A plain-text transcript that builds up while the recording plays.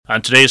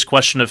On today's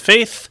Question of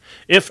Faith,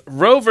 if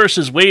Roe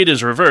versus Wade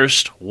is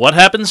reversed, what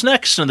happens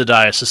next in the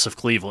Diocese of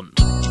Cleveland?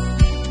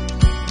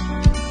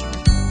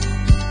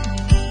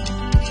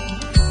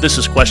 This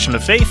is Question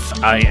of Faith.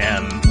 I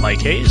am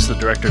Mike Hayes, the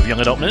Director of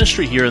Young Adult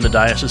Ministry here in the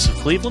Diocese of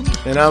Cleveland.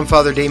 And I'm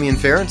Father Damian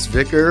Ferentz,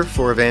 Vicar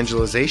for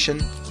Evangelization.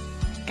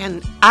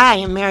 And I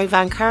am Mary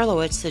Von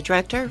Karlowitz, the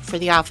Director for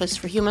the Office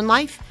for Human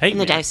Life in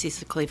the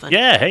Diocese of Cleveland.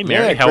 Yeah, hey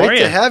Mary, how are you? Great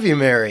to have you,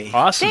 Mary.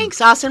 Awesome. Thanks,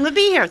 awesome to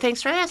be here.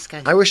 Thanks for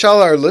asking. I wish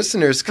all our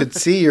listeners could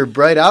see your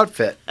bright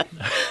outfit.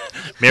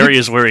 Mary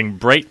is wearing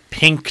bright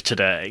pink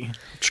today,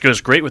 which goes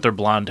great with her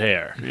blonde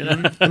hair. You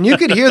know? And you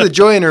could hear the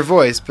joy in her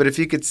voice, but if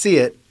you could see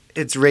it,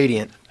 it's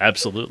radiant.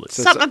 Absolutely.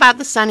 Something about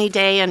the sunny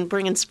day and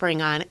bringing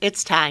spring on.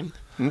 It's time.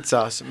 It's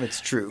awesome. It's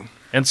true.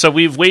 And so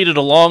we've waited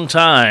a long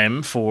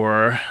time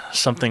for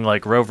something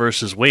like Roe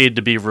versus Wade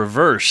to be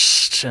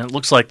reversed, and it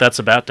looks like that's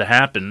about to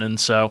happen. And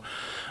so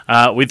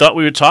we thought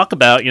we would talk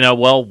about,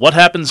 what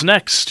happens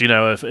next?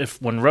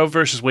 If when Roe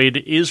versus Wade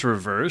is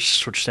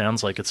reversed, which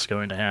sounds like it's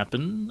going to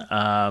happen,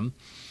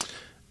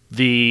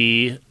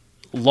 the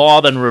law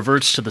then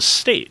reverts to the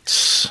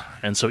states.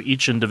 And so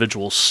each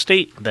individual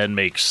state then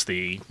makes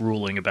the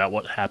ruling about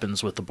what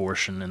happens with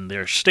abortion in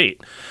their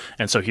state.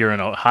 And so here in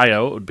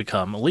Ohio, it would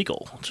become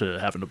illegal to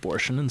have an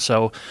abortion. And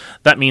so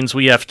that means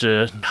we have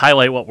to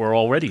highlight what we're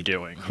already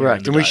doing.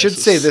 Correct. And we should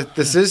say that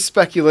this is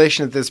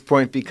speculation at this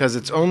point because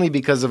it's only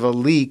because of a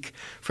leak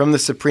from the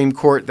Supreme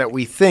Court that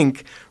we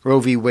think Roe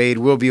v. Wade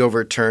will be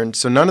overturned.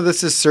 So none of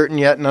this is certain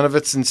yet. None of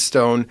it's in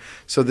stone.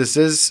 So this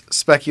is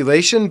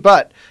speculation,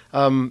 but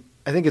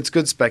I think it's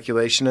good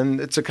speculation,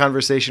 and it's a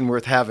conversation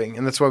worth having,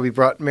 and that's why we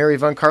brought Mary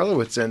Von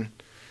Karlowitz in.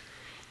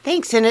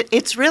 Thanks, and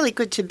it's really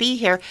good to be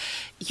here.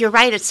 You're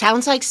right, it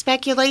sounds like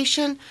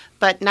speculation,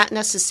 but not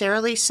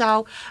necessarily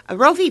so.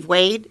 Roe v.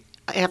 Wade,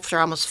 after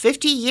almost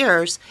 50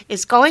 years,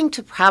 is going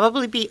to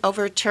probably be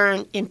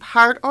overturned in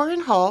part or in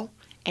whole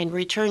and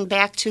returned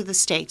back to the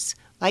states.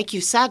 Like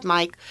you said,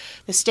 Mike,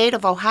 the state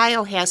of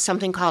Ohio has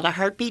something called a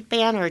heartbeat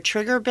ban or a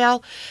trigger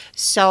bill,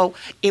 so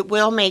it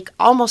will make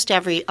almost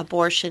every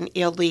abortion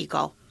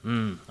illegal.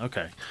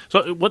 Okay.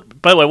 So,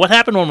 by the way, what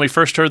happened when we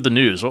first heard the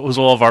news? What was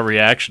all of our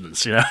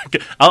reactions? Let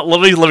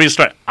me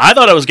start. I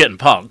thought I was getting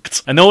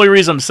punked, and the only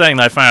reason I'm saying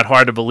that I find it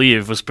hard to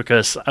believe was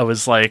because I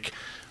was like,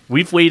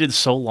 we've waited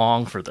so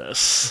long for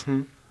this,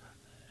 and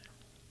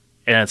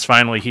it's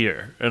finally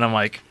here, and I'm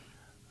like,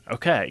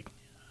 okay.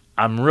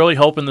 I'm really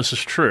hoping this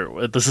is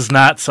true. This is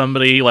not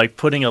somebody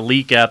putting a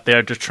leak out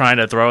there just trying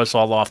to throw us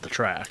all off the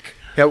track.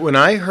 Yeah, when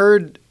I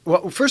heard,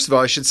 well, first of all,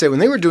 I should say, when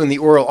they were doing the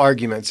oral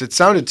arguments, it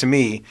sounded to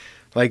me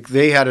like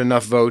they had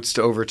enough votes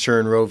to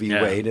overturn Roe v.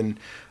 Wade. And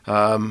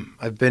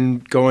I've been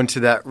going to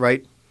that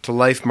Right to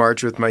Life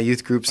march with my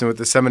youth groups and with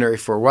the seminary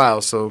for a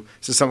while. So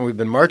this is something we've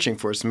been marching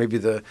for. So maybe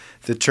the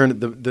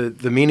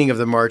meaning of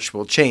the march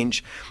will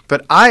change.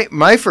 But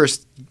my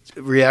first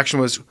reaction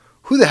was,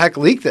 who the heck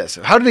leaked this?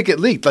 How did it get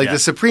leaked? The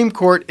Supreme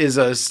Court is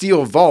a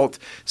steel vault,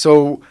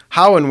 so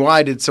how and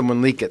why did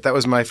someone leak it? That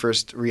was my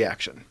first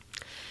reaction.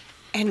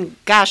 And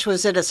gosh,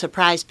 was it a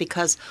surprise,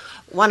 because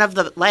one of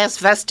the last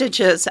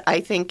vestiges, I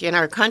think, in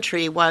our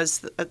country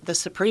was the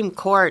Supreme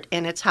Court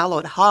and its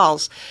hallowed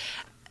halls.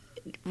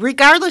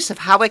 Regardless of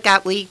how it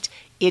got leaked,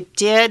 it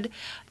did.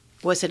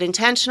 Was it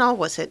intentional?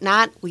 Was it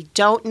not? We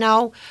don't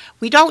know.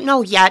 We don't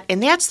know yet,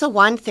 and that's the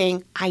one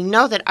thing I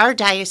know that our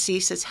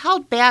diocese has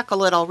held back a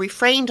little,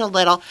 refrained a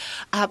little,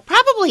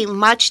 probably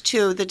much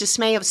to the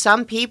dismay of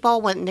some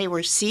people when they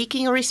were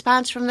seeking a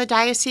response from the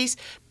diocese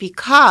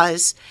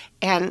because,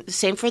 and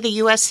same for the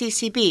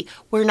USCCB,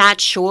 we're not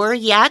sure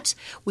yet.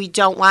 We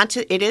don't want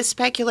to, it is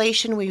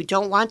speculation. We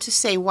don't want to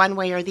say one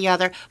way or the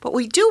other, but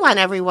we do want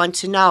everyone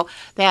to know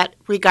that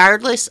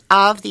regardless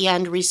of the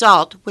end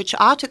result, which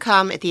ought to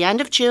come at the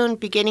end of June,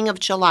 beginning of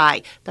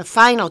July, the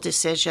final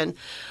decision,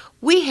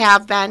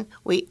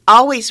 we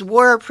always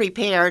were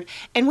prepared,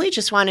 and we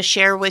just want to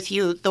share with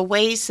you the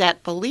ways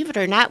that, believe it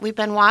or not, we've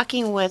been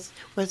walking with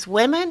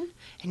women,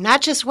 and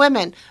not just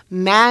women,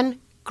 men,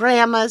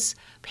 grandmas,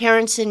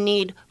 parents in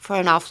need for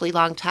an awfully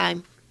long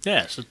time.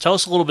 Yeah, so tell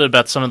us a little bit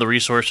about some of the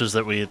resources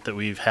that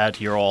we've had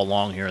here all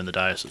along here in the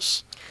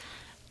diocese.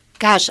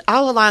 Gosh,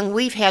 all along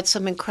we've had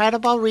some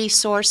incredible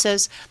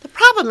resources. The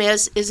problem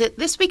is that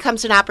this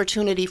becomes an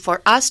opportunity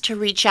for us to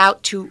reach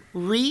out to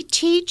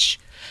reteach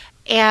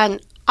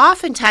and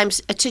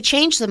oftentimes to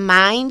change the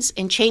minds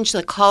and change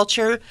the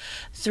culture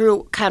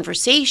through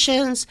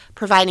conversations,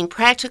 providing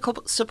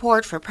practical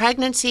support for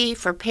pregnancy,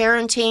 for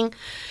parenting.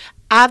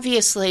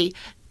 Obviously,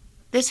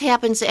 this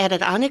happens at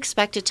an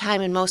unexpected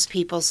time in most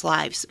people's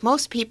lives.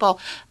 Most people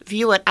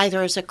view it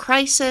either as a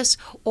crisis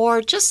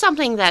or just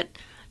something that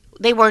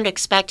they weren't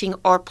expecting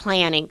or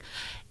planning.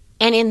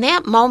 And in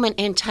that moment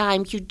in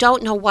time, you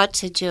don't know what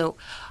to do.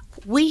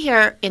 We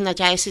here in the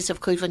Diocese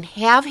of Cleveland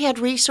have had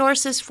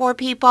resources for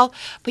people,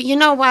 but you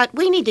know what?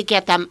 We need to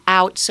get them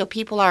out so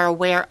people are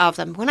aware of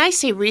them. When I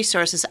say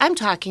resources, I'm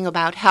talking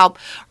about help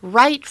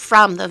right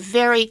from the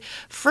very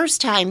first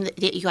time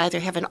that you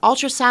either have an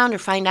ultrasound or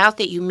find out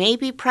that you may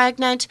be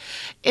pregnant,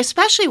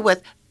 especially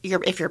with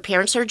if your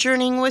parents are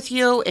journeying with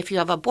you, if you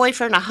have a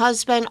boyfriend, a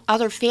husband,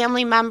 other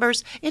family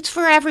members, it's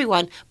for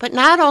everyone. But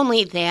not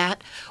only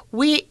that,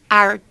 we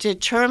are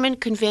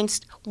determined,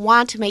 convinced,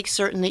 want to make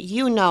certain that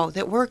you know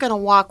that we're going to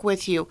walk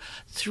with you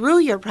through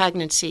your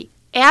pregnancy,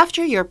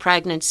 after your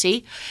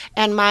pregnancy,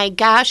 and my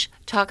gosh,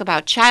 talk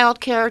about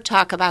childcare,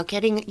 talk about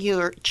getting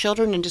your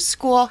children into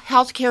school,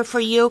 health care for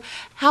you,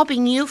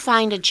 helping you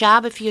find a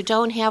job if you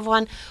don't have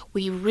one.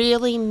 We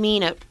really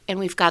mean it, and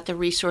we've got the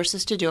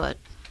resources to do it.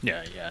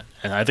 Yeah,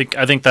 and I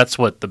think that's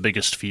what the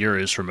biggest fear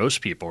is for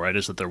most people, right?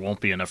 Is that there won't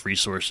be enough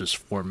resources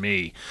for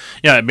me.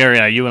 Yeah,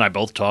 Mary, you and I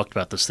both talked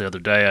about this the other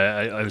day.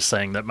 I was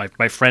saying that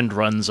my friend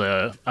runs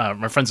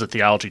my friend's a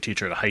theology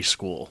teacher at a high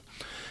school,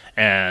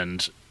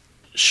 and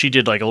she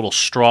did like a little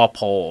straw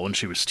poll when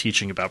she was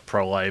teaching about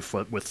pro-life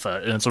with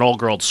and it's an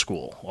all-girls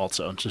school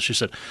also. And so she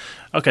said,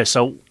 "Okay,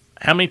 so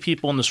how many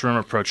people in this room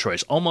are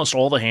pro-choice?" Almost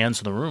all the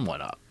hands in the room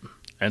went up,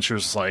 and she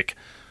was like,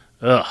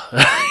 ugh,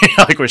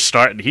 like we're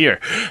starting here.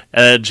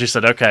 And she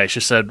said, okay.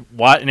 She said,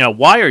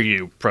 why are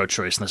you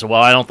pro-choice? And I said,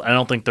 well, I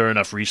don't think there are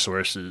enough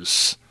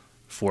resources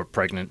for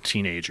pregnant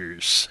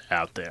teenagers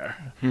out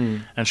there.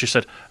 And she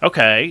said,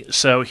 okay,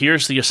 so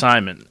here's the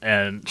assignment.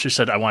 And she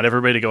said, I want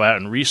everybody to go out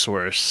and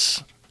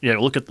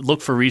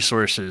look for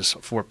resources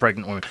for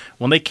pregnant women.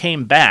 When they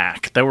came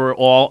back, they were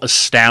all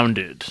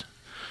astounded.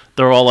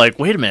 They're all like,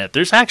 wait a minute,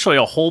 there's actually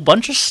a whole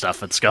bunch of stuff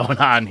that's going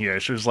on here.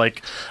 She was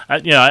like,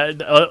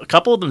 a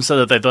couple of them said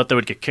that they thought they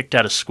would get kicked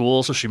out of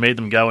school, so she made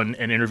them go and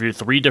interview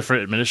 3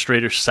 different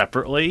administrators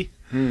separately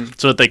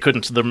so that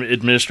the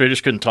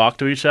administrators couldn't talk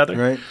to each other.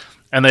 Right.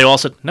 And they all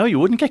said, no, you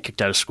wouldn't get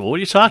kicked out of school. What are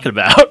you talking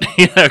about?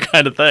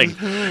 Kind of thing.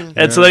 Mm-hmm.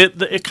 And so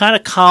it kind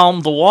of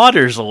calmed the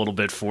waters a little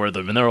bit for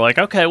them. And they were like,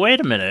 okay,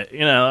 wait a minute.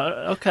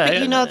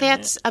 Okay. But,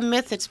 that's a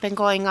myth that's been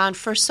going on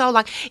for so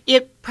long.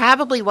 It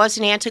probably was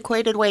an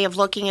antiquated way of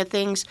looking at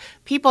things.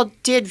 People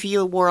did view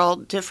the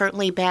world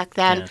differently back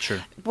then. Yeah, sure.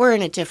 We're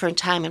in a different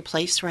time and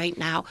place right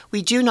now.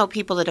 We do know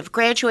people that have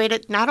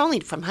graduated not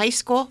only from high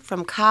school,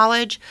 from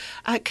college,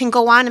 can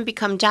go on and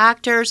become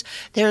doctors.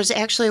 There's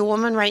actually a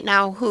woman right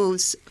now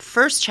whose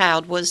first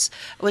child was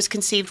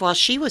conceived while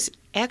she was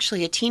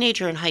actually a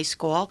teenager in high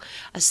school.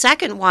 A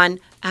second one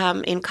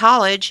in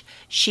college.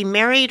 She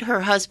married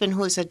her husband,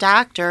 who is a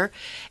doctor,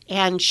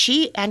 and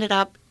she ended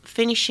up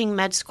finishing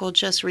med school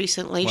just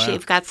recently. Wow.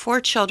 She's got 4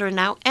 children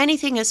now.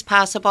 Anything is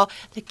possible.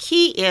 The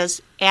key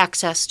is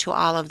access to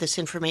all of this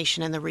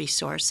information and the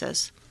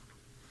resources.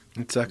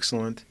 That's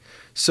excellent.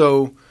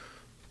 So,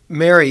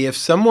 Mary, if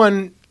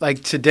someone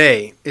like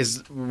today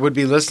would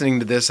be listening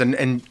to this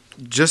and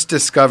just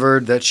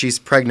discovered that she's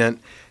pregnant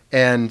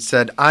and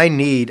said, I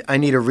need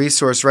a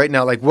resource right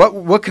now, like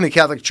what can the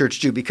Catholic Church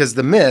do? Because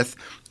the myth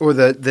or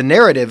the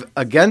narrative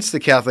against the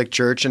Catholic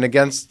Church and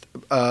against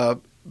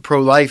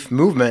pro-life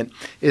movement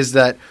is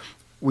that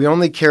we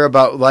only care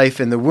about life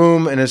in the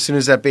womb, and as soon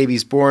as that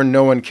baby's born,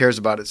 no one cares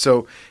about it.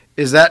 So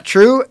is that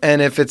true?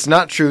 And if it's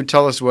not true,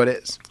 tell us what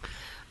is.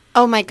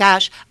 Oh my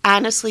gosh,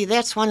 honestly,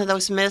 that's one of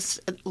those myths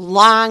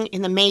long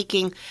in the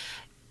making.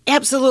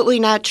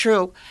 Absolutely not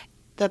true.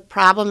 The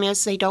problem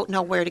is they don't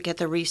know where to get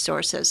the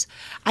resources.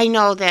 I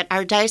know that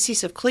our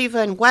Diocese of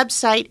Cleveland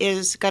website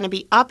is going to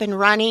be up and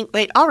running.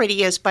 It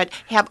already is, but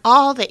have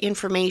all the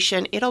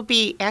information. It'll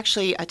be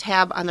actually a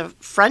tab on the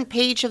front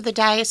page of the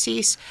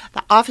diocese.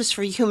 The Office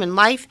for Human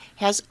Life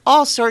has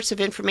all sorts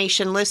of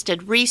information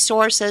listed,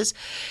 resources.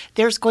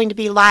 There's going to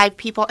be live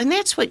people. And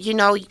that's what,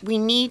 we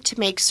need to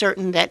make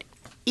certain that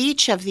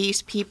each of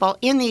these people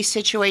in these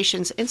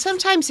situations, and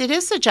sometimes it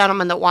is the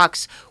gentleman that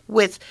walks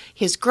with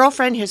his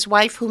girlfriend, his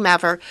wife,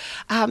 whomever.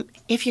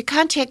 If you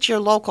contact your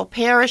local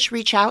parish,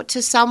 reach out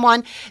to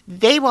someone,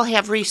 they will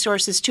have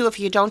resources too. If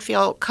you don't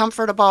feel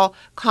comfortable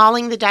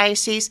calling the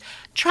diocese,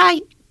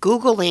 try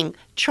Googling,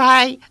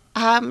 try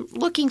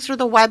looking through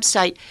the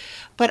website.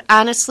 But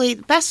honestly,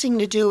 the best thing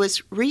to do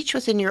is reach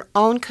within your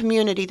own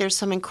community. There's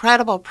some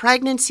incredible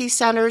pregnancy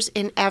centers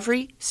in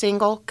every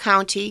single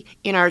county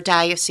in our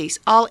diocese,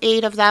 all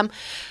 8 of them.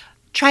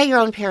 Try your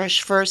own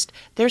parish first.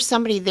 There's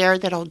somebody there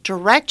that'll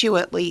direct you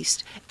at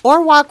least,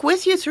 or walk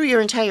with you through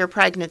your entire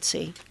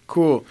pregnancy.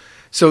 Cool.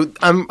 So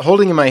I'm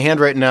holding in my hand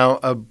right now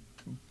a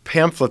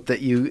pamphlet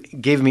that you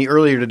gave me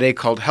earlier today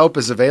called Help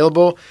is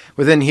Available.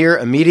 Within here,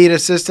 immediate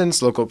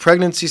assistance, local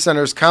pregnancy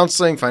centers,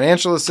 counseling,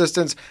 financial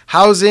assistance,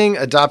 housing,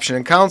 adoption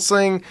and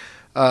counseling,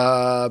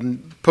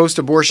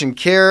 post-abortion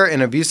care,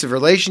 an abusive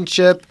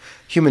relationship,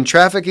 human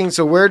trafficking.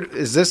 So where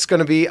is this going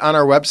to be on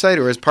our website,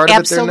 or is part of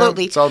it there now?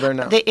 Absolutely. It's all there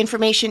now. The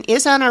information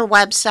is on our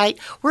website.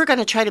 We're going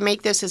to try to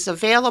make this as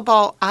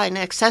available and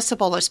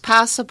accessible as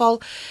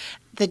possible.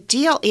 The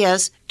deal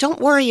is, don't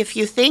worry if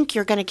you think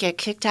you're going to get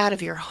kicked out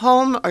of your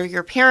home or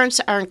your parents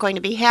aren't going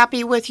to be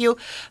happy with you.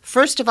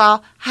 First of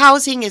all,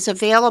 housing is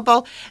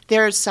available.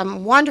 There's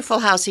some wonderful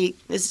housing.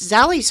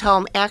 Zelly's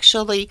home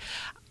actually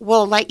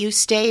will let you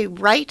stay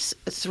right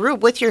through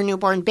with your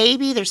newborn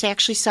baby. There's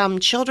actually some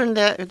children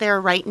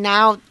there right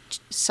now.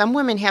 Some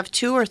women have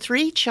 2 or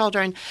 3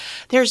 children.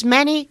 There's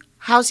many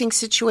housing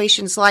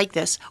situations like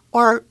this,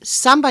 or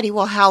somebody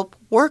will help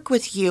work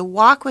with you,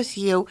 walk with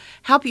you,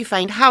 help you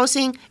find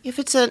housing. If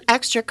it's an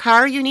extra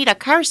car you need, a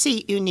car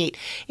seat you need,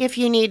 if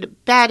you need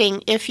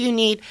bedding, if you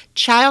need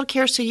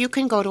childcare so you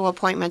can go to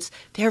appointments,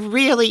 there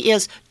really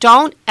is.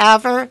 Don't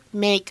ever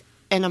make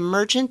an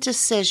emergent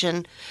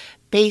decision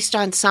based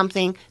on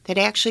something that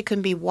actually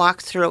can be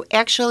walked through.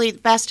 Actually, the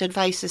best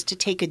advice is to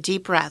take a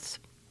deep breath.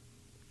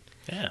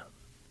 Yeah.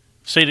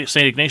 St.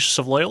 Ignatius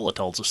of Loyola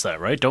tells us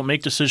that, right? Don't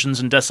make decisions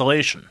in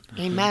desolation.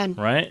 Amen.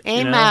 Right?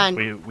 Amen.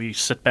 You know, we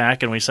sit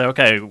back and we say,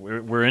 okay,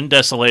 we're in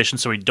desolation,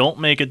 so we don't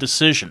make a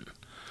decision.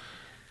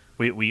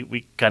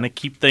 We kind of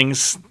keep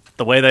things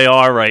the way they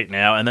are right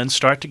now and then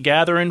start to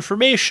gather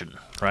information,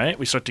 right?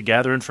 We start to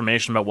gather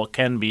information about what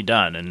can be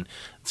done, and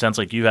it sounds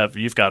like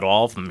you've got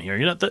all of them here.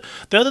 You know, the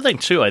other thing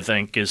too, I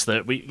think, is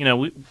that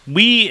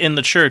we in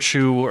the church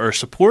who are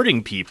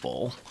supporting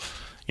people,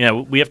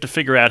 we have to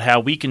figure out how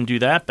we can do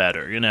that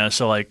better,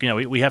 so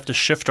we have to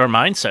shift our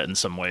mindset in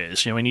some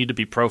ways. We need to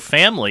be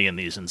pro-family in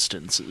these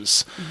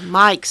instances.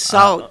 Mike,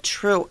 so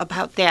true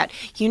about that.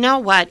 You know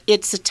what?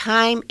 It's a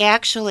time,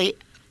 actually,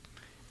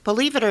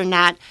 believe it or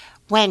not,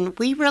 when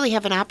we really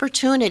have an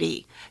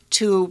opportunity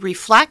to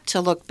reflect, to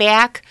look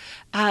back,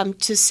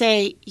 to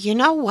say, you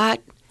know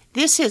what?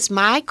 This is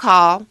my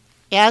call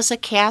as a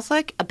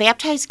Catholic, a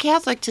baptized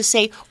Catholic, to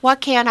say,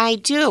 what can I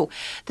do?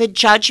 The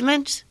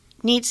judgment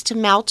needs to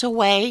melt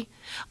away.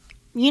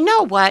 You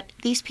know what?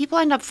 These people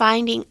end up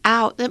finding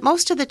out that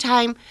most of the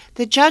time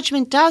the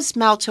judgment does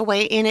melt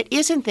away and it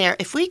isn't there.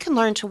 If we can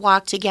learn to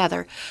walk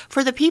together.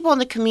 For the people in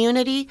the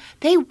community,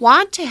 they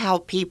want to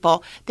help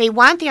people. They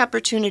want the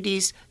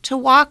opportunities to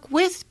walk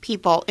with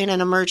people in an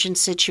emergent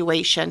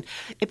situation.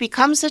 It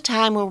becomes a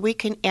time where we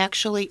can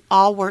actually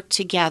all work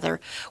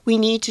together. We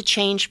need to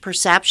change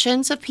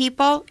perceptions of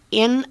people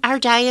in our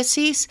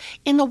diocese,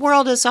 in the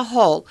world as a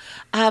whole,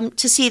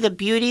 to see the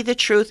beauty, the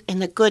truth,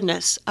 and the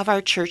goodness of our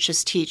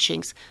church's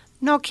teachings.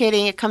 No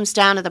kidding, it comes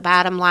down to the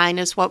bottom line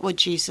is, what would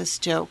Jesus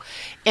do?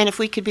 And if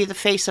we could be the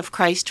face of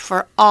Christ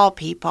for all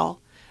people,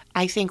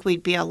 I think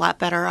we'd be a lot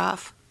better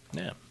off.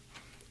 Yeah.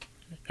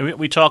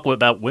 We talk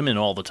about women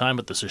all the time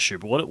with this issue,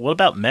 but what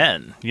about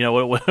men?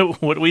 What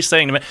are we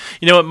saying to men?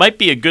 It might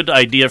be a good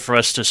idea for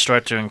us to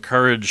start to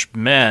encourage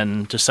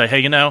men to say,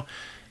 hey,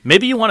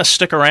 maybe you want to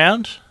stick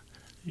around.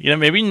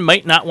 Maybe you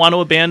might not want to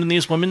abandon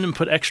these women and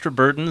put extra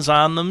burdens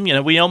on them.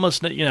 We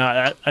almost,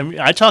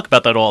 I talk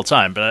about that all the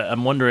time, but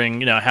I'm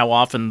wondering, how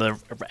often the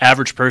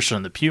average person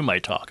in the pew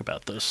might talk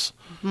about this.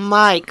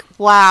 Mike,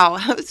 wow.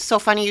 It's so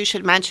funny you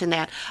should mention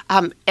that.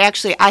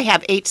 Actually, I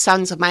have 8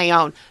 sons of my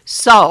own,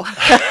 so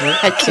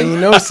so you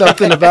know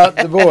something about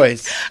the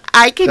boys.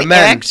 I can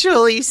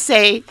actually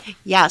say,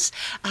 yes.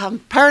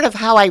 Part of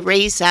how I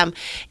raise them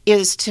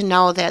is to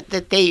know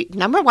that they,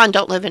 number one,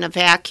 don't live in a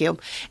vacuum,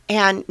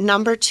 and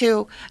number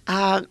two,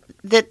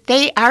 that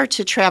they are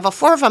to travel.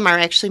 4 of them are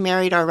actually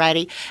married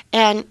already,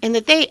 and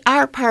that they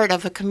are part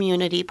of a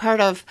community, part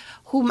of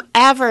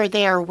whomever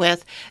they're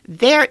with.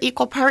 They're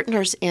equal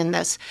partners in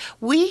this.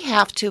 We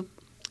have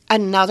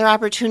another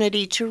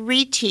opportunity to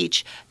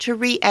reteach, to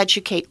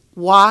re-educate,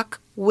 walk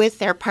with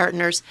their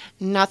partners.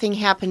 Nothing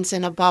happens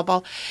in a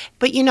bubble.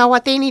 But you know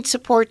what? They need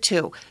support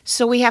too.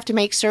 So we have to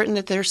make certain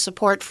that there's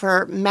support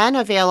for men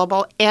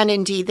available, and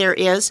indeed there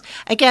is.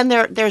 Again,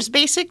 there's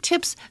basic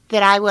tips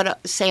that I would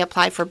say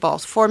apply for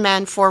both, for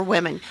men, for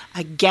women.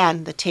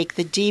 Again, take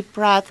the deep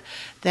breath,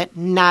 that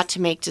not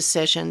to make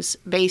decisions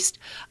based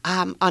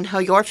on how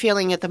you're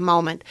feeling at the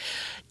moment.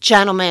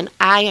 Gentlemen,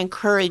 I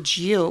encourage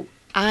you,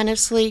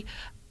 honestly,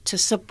 to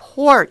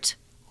support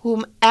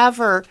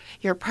whomever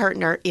your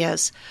partner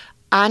is.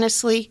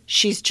 Honestly,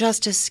 she's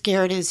just as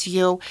scared as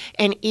you.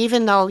 And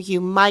even though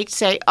you might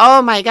say,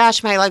 oh my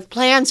gosh, my life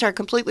plans are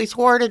completely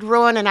thwarted,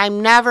 ruined, and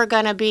I'm never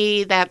going to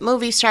be that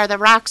movie star, the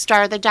rock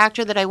star, the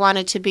doctor that I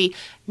wanted to be.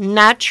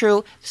 Not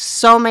true.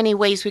 So many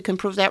ways we can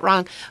prove that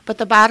wrong. But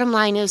the bottom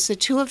line is the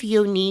two of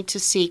you need to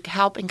seek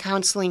help and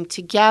counseling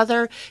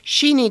together.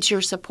 She needs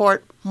your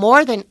support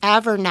more than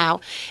ever now.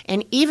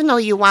 And even though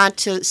you want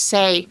to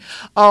say,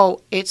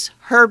 oh, it's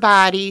her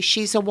body,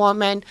 she's a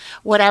woman,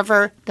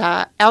 whatever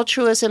the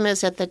altruism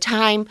is at the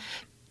time,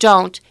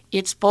 don't.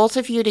 It's both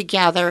of you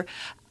together.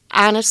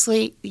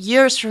 Honestly,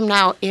 years from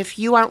now, if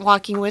you aren't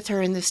walking with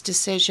her in this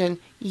decision,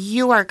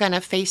 you are going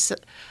to face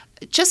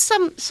just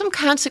some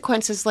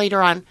consequences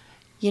later on.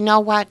 You know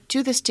what?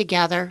 Do this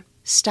together.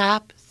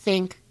 Stop,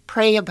 think,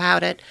 pray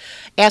about it.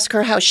 Ask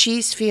her how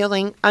she's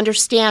feeling.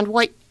 Understand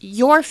what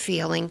you're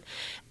feeling.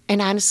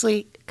 And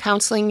honestly,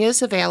 counseling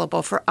is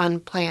available for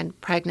unplanned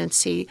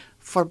pregnancy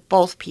for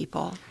both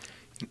people.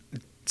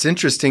 It's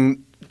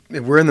interesting.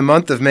 We're in the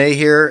month of May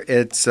here.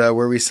 It's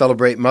where we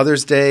celebrate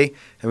Mother's Day,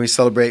 and we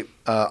celebrate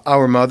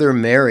our mother,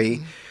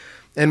 Mary.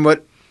 And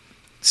what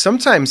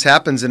sometimes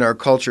happens in our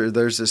culture,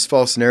 there's this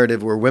false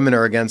narrative where women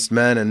are against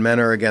men and men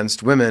are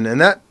against women, and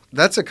that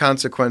that's a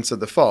consequence of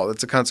the fall.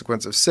 That's a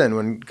consequence of sin.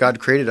 When God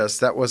created us,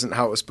 that wasn't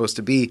how it was supposed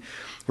to be.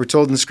 We're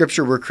told in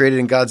Scripture we're created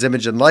in God's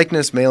image and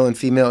likeness, male and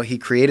female, He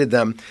created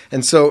them.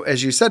 And so,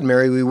 as you said,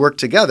 Mary, we work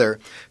together.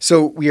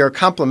 So we are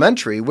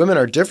complementary. Women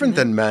are different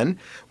than men.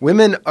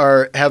 Women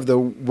have the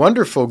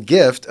wonderful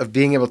gift of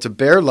being able to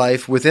bear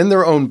life within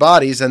their own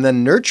bodies and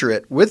then nurture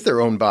it with their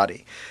own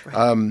body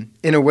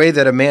in a way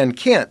that a man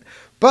can't.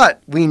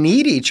 But we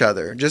need each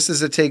other. Just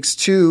as it takes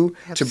two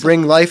to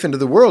bring life into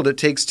the world, it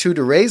takes two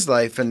to raise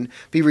life and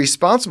be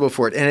responsible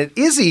for it. And it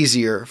is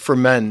easier for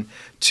men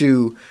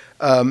to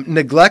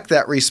neglect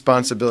that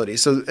responsibility.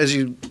 So as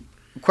you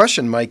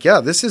question, Mike,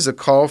 this is a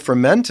call for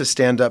men to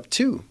stand up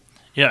too.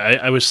 Yeah,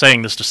 I was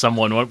saying this to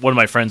someone. One of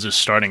my friends is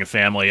starting a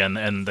family,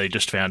 and they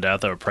just found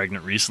out they were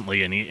pregnant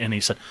recently, and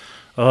he said,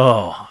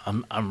 "Oh,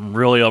 I'm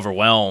really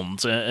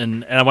overwhelmed."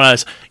 And when I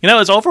was,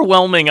 it's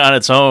overwhelming on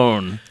its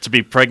own to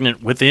be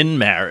pregnant within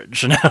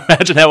marriage. And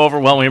imagine how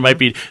overwhelming it might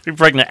be to be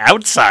pregnant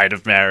outside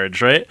of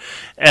marriage, right?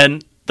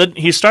 And then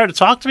he started to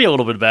talk to me a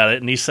little bit about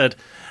it, and he said,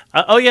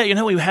 "Oh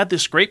yeah, we had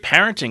this great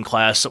parenting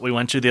class that we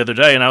went to the other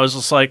day," and I was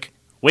just like,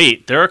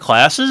 "Wait, there are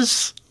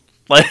classes?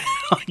 Like,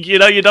 you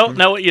don't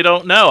know what you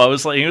don't know."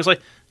 He was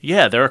like,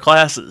 "Yeah, there are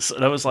classes,"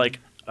 and I was like,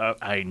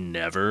 "I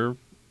never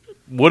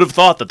would have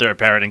thought that there are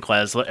parenting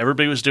classes.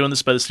 Everybody was doing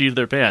this by the seat of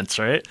their pants,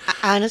 right?"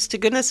 Honest to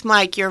goodness,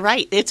 Mike, you're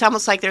right. It's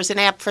almost like there's an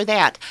app for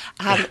that.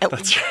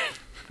 That's right.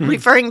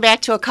 Referring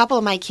back to a couple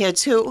of my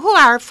kids who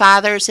are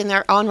fathers in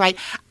their own right,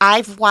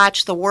 I've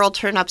watched the world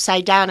turn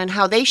upside down and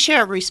how they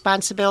share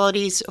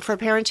responsibilities for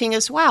parenting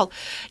as well.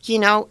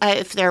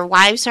 If their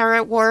wives are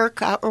at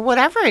work or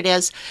whatever it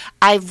is,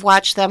 I've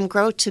watched them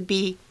grow to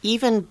be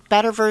even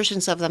better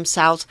versions of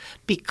themselves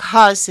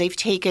because they've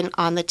taken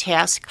on the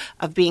task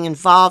of being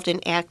involved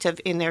and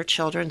active in their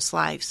children's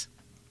lives.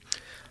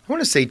 I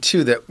want to say,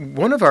 too, that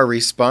one of our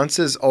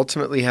responses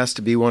ultimately has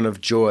to be one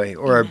of joy,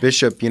 or our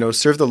bishop,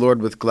 serve the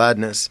Lord with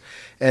gladness.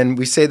 And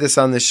we say this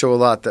on this show a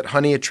lot, that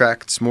honey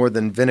attracts more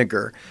than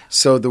vinegar.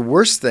 So the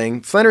worst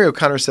thing, Flannery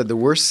O'Connor said the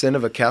worst sin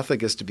of a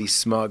Catholic is to be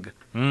smug.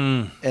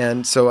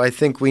 And so I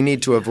think we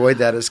need to avoid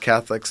that as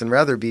Catholics and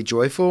rather be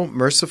joyful,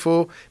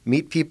 merciful,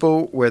 meet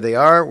people where they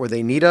are, where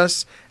they need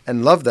us,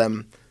 and love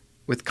them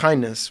with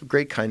kindness,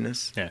 great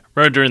kindness. Yeah.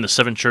 Remember during the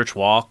Seven Church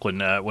Walk when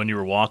you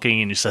were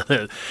walking and you said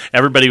that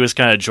everybody was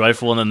kind of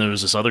joyful, and then there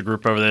was this other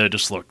group over there that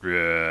just looked,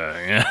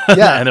 yeah.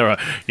 And they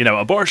were,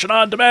 abortion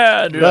on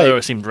demand.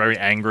 They seemed very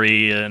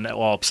angry and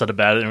all upset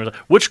about it. And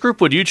which group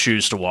would you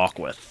choose to walk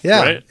with?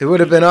 Yeah, right? It would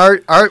have been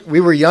our.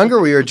 We were younger,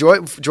 we were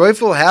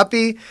joyful,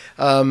 happy,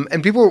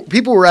 and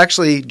people were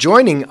actually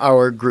joining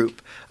our group.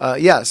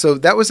 So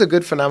that was a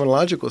good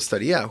phenomenological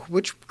study. Yeah,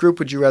 which group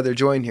would you rather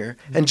join here?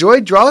 And joy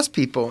draws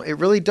people. It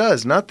really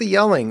does. Not the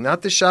yelling,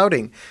 not the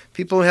shouting.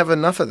 People have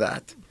enough of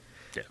that.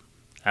 Yeah,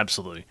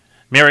 absolutely.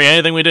 Mary,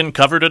 anything we didn't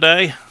cover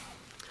today?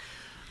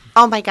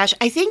 Oh my gosh,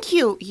 I think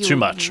you too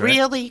much,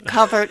 really right?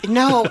 covered.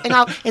 No,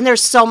 and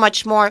there's so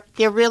much more.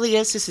 There really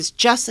is. This is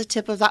just the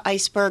tip of the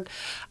iceberg.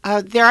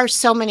 There are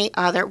so many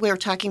other. We were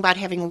talking about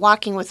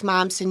walking with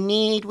moms in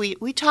need.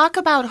 We talk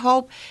about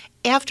hope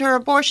after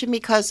abortion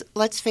because,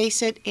 let's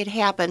face it, it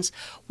happens.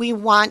 We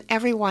want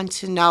everyone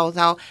to know,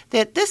 though,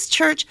 that this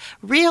church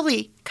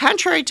really,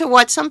 contrary to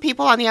what some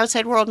people on the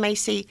outside world may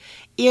see,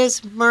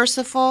 is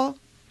merciful,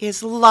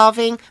 is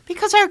loving,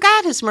 because our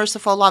God is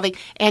merciful, loving.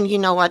 And you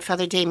know what,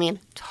 Father Damien?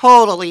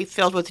 Totally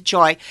filled with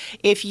joy.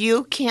 If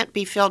you can't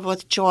be filled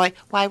with joy,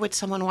 why would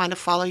someone want to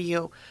follow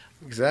you?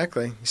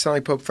 Exactly. You sound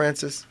like Pope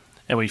Francis.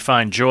 And we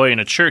find joy in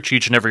a church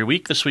each and every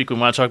week. This week we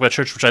want to talk about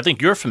church, which I think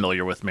you're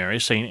familiar with, Mary,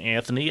 St.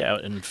 Anthony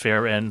out in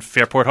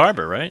Fairport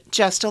Harbor, right?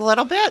 Just a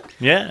little bit.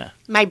 Yeah.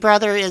 My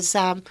brother is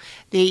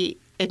the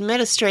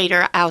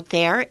administrator out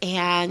there,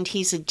 and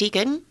he's a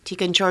Deacon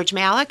George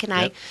Malik, and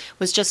I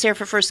was just there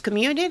for First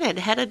Communion and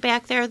headed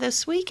back there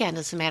this weekend,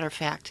 as a matter of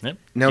fact. Yep.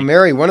 Now,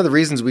 Mary, one of the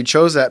reasons we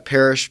chose that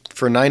parish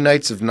for 9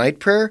 nights of night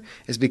prayer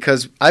is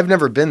because I've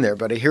never been there,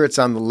 but I hear it's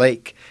on the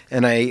lake,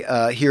 and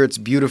I hear it's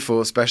beautiful,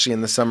 especially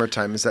in the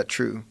summertime. Is that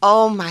true?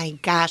 Oh, my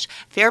gosh.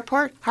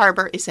 Fairport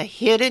Harbor is a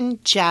hidden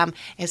gem.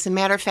 As a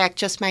matter of fact,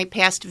 just my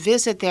past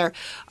visit there,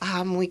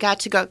 we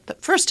got to go.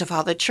 First of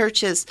all, the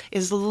church is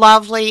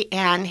lovely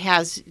and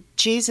has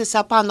Jesus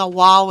up on the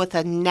wall with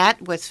a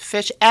net with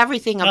fish.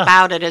 Everything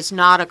about it is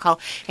nautical.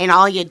 And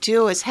all you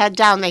do is head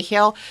down the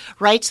hill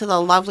right to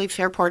the lovely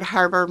Fairport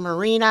Harbor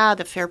Marina,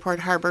 the Fairport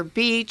Harbor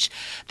Beach.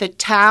 The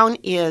town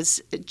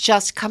is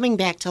just coming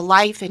back to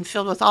life and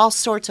filled with all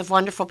sorts of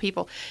wonderful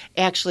people.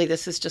 Actually,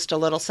 this is just a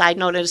little side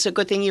note. It's a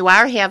good thing you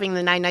are having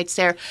the 9 nights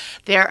there.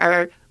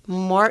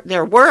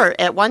 There were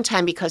at one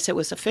time, because it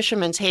was a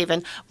fisherman's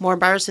haven, more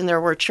bars than there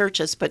were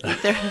churches, but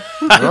there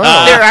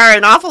are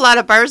an awful lot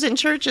of bars and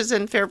churches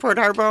in Fairport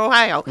Harbor,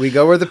 Ohio. We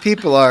go where the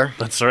people are.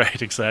 That's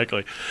right,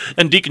 exactly.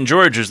 And Deacon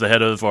George is the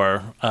head of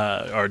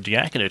our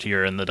diaconate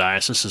here in the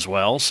diocese as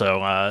well.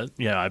 So,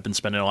 I've been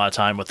spending a lot of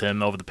time with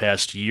him over the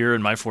past year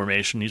in my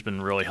formation. He's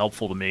been really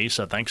helpful to me,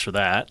 so thanks for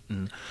that.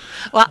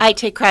 Well, I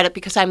take credit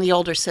because I'm the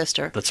older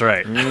sister. That's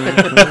right.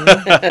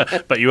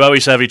 But you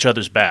always have each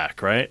other's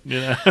back, right?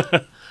 Yeah.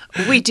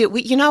 We do.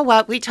 You know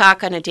what? We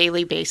talk on a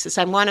daily basis.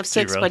 I'm one of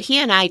six, really? but he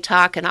and I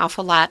talk an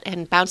awful lot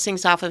and bounce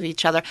things off of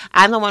each other.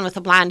 I'm the one with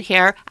the blonde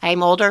hair.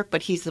 I'm older,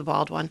 but he's the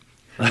bald one.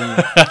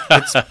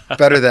 It's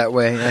better that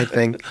way, I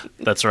think.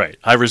 That's right.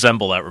 I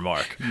resemble that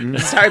remark.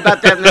 Sorry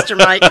about that, Mr.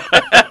 Mike.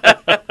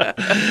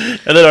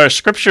 And then our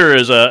scripture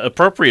is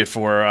appropriate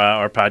for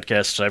our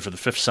podcast today for the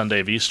fifth Sunday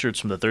of Easter. It's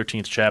from the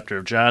 13th chapter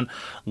of John.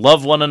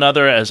 Love one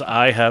another as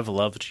I have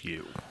loved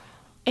you.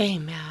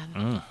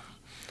 Amen.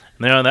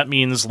 Now, that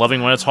means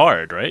loving when it's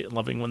hard, right?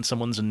 Loving when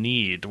someone's in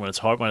need, when it's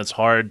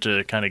hard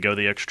to kind of go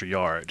the extra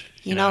yard.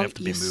 You know, have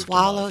to be you moved and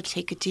swallow, loved.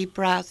 take a deep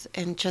breath,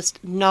 and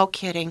just, no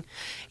kidding,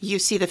 you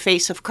see the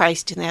face of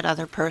Christ in that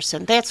other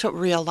person. That's what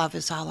real love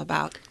is all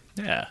about.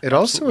 Yeah. It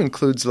also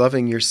includes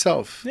loving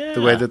yourself the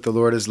way Yeah. that the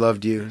Lord has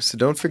loved you. So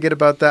don't forget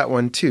about that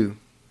one, too.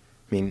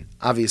 I mean,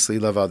 obviously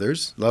love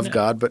others, love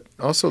God, but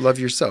also love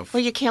yourself.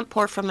 Well, you can't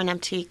pour from an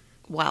empty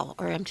well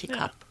or empty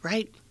cup,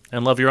 right?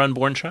 And love your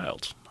unborn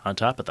child on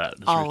top of that, as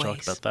we Always.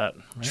 talked about that.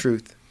 Right?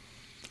 Truth.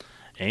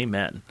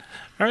 Amen.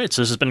 All right,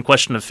 so this has been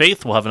Question of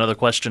Faith. We'll have another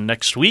question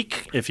next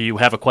week. If you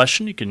have a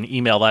question, you can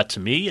email that to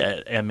me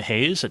at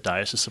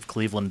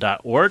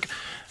mhayes@dioceseofcleveland.org.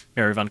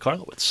 Mary Von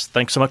Karlowitz,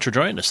 thanks so much for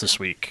joining us this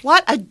week.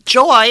 What a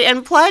joy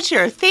and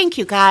pleasure. Thank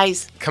you,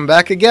 guys. Come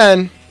back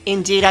again.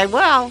 Indeed, I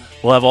will.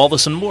 We'll have all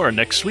this and more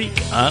next week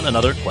on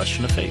another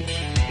Question of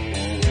Faith.